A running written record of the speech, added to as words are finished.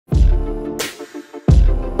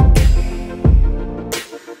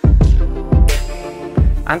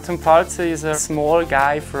Anton Palzer is a small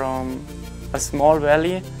guy from a small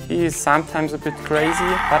valley. He is sometimes a bit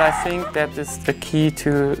crazy, but I think that is the key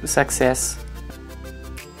to success.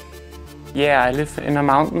 Yeah, I live in a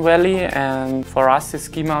mountain valley, and for us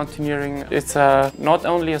ski mountaineering, it's not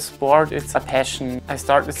only a sport, it's a passion. I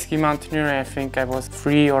started ski mountaineering, I think I was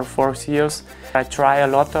 3 or 4 years. I try a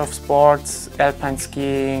lot of sports, alpine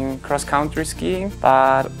skiing, cross-country skiing,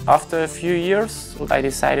 but after a few years I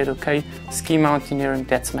decided, okay, ski mountaineering,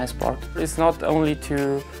 that's my sport. It's not only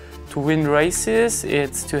to win races,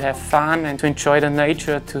 it's to have fun and to enjoy the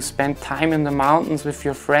nature, to spend time in the mountains with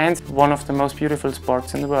your friends. One of the most beautiful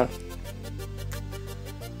sports in the world.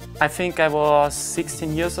 I think I was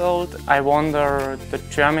 16 years old. I won the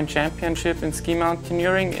German championship in ski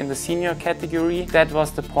mountaineering in the senior category. That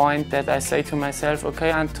was the point that I say to myself,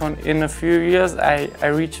 okay Anton, in a few years I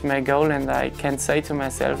reached my goal and I can say to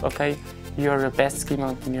myself, okay, you're the best ski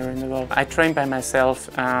mountaineer in the world. I train by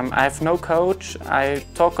myself. I have no coach. I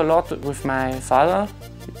talk a lot with my father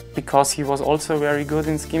because he was also very good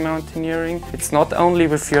in ski mountaineering. It's not only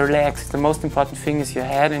with your legs. The most important thing is your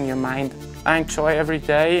head and your mind. I enjoy every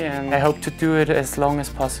day and I hope to do it as long as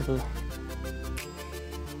possible.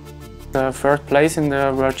 The third place in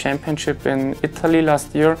the World Championship in Italy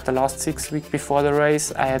last year, the last 6 weeks before the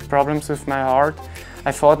race, I had problems with my heart.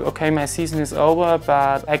 I thought, okay, my season is over,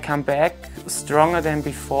 but I come back stronger than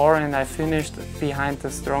before and I finished behind the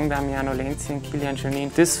strong Damiano Lenzi and Kilian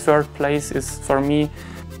Jornet. This third place is for me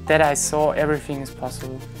that I saw everything is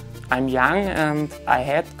possible. I'm young and I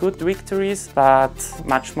had good victories, but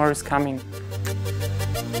much more is coming.